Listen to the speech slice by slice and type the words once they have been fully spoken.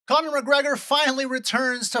Conor McGregor finally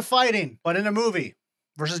returns to fighting, but in a movie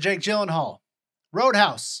versus Jake Gyllenhaal.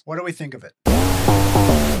 Roadhouse. What do we think of it?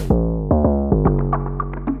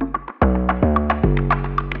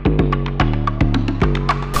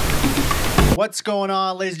 What's going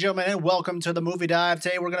on, ladies and gentlemen, and welcome to the Movie Dive.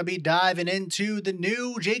 Today we're going to be diving into the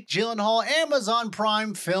new Jake Gyllenhaal Amazon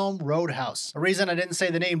Prime film, Roadhouse. The reason I didn't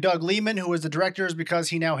say the name Doug Liman, who is the director, is because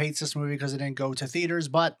he now hates this movie because it didn't go to theaters,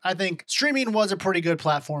 but I think streaming was a pretty good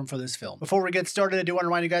platform for this film. Before we get started, I do want to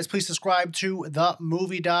remind you guys, please subscribe to the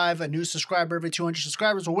Movie Dive. A new subscriber every 200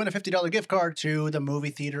 subscribers will win a $50 gift card to the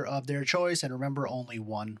movie theater of their choice, and remember, only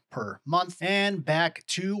one per month. And back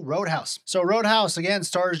to Roadhouse. So Roadhouse, again,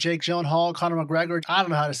 stars Jake Gyllenhaal, Conor McGregor, I don't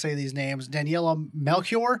know how to say these names, Daniela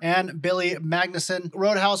Melchior, and Billy Magnuson.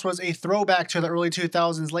 Roadhouse was a throwback to the early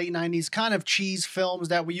 2000s, late 90s kind of cheese films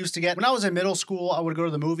that we used to get. When I was in middle school, I would go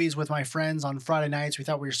to the movies with my friends on Friday nights. We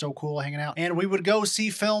thought we were so cool hanging out. And we would go see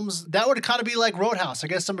films that would kind of be like Roadhouse. I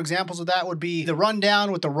guess some examples of that would be The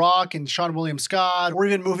Rundown with The Rock and Sean William Scott, or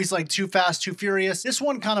even movies like Too Fast, Too Furious. This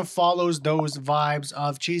one kind of follows those vibes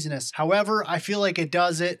of cheesiness. However, I feel like it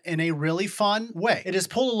does it in a really fun way. It is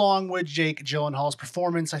pulled along with Jake Gyllenhaal's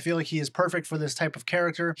performance. I feel like he is perfect for this type of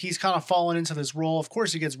character. He's kind of fallen into this role. Of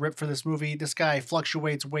course, he gets ripped for this movie. This guy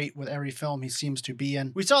fluctuates weight with every film he seems to be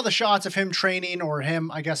in. We saw the shots of him training, or him,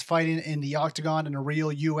 I guess, fighting in the octagon in a real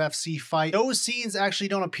UFC fight. Those scenes actually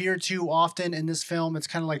don't appear too often in this film. It's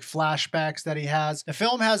kind of like flashbacks that he has. The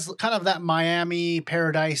film has kind of that Miami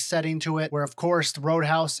paradise setting to it, where of course the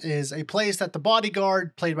Roadhouse is a place that the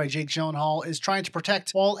bodyguard, played by Jake Gyllenhaal, is trying to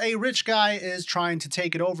protect, while a rich guy is trying to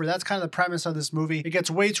take it over. That's kind of the premise of this movie. It gets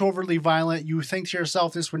way too overly violent. You think to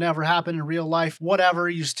yourself, this would never happen in real life. Whatever,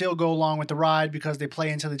 you still go along with the ride because they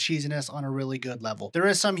play into the cheesiness on a really good level. There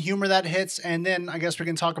is some humor that hits, and then I guess we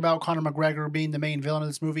can talk about Conor McGregor being the main villain of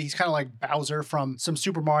this movie. He's kind of like Bowser from some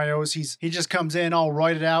Super Marios. He just comes in all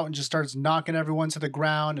roided out and just starts knocking everyone to the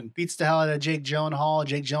ground and beats the hell out of Jake Gyllenhaal.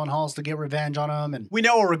 Jake Gyllenhaal's to get revenge on him, and we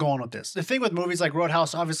know where we're going with this. The thing with movies like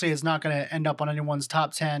Roadhouse, obviously it's not going to end up on anyone's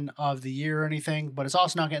top 10 of the year or anything, but it's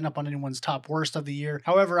also not getting up on anyone's top worst of the year.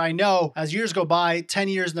 However, I know as years go by, 10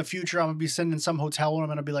 years in the future, I'm going to be sitting in some hotel and I'm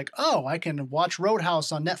going to be like, oh, I can watch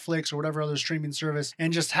Roadhouse on Netflix or whatever other streaming service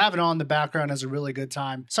and just have it on in the background as a really good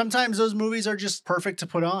time. Sometimes those movies are just perfect to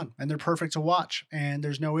put on and they're perfect to watch, and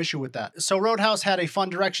there's no issue with that. So Roadhouse had a fun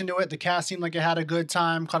direction to it. The cast seemed like it had a good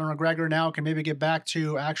time. Conor McGregor now can maybe get back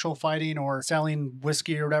to actual fighting or selling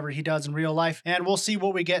whiskey or whatever he does in real life. And we'll see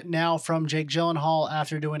what we get now from Jake Gyllenhaal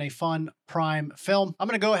after doing a fun Prime film. I'm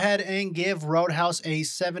going to go ahead and give Roadhouse a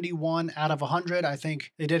 71 out of 100. I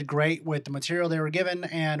think they did great with the material they were given,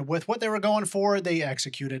 and with what they were going for, they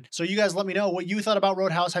executed. So you guys let me know what you thought about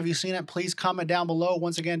Roadhouse. Have you seen it? Please comment down below.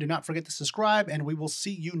 Once again, do not forget to subscribe, and we will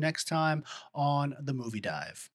see you next time on the Movie Dive.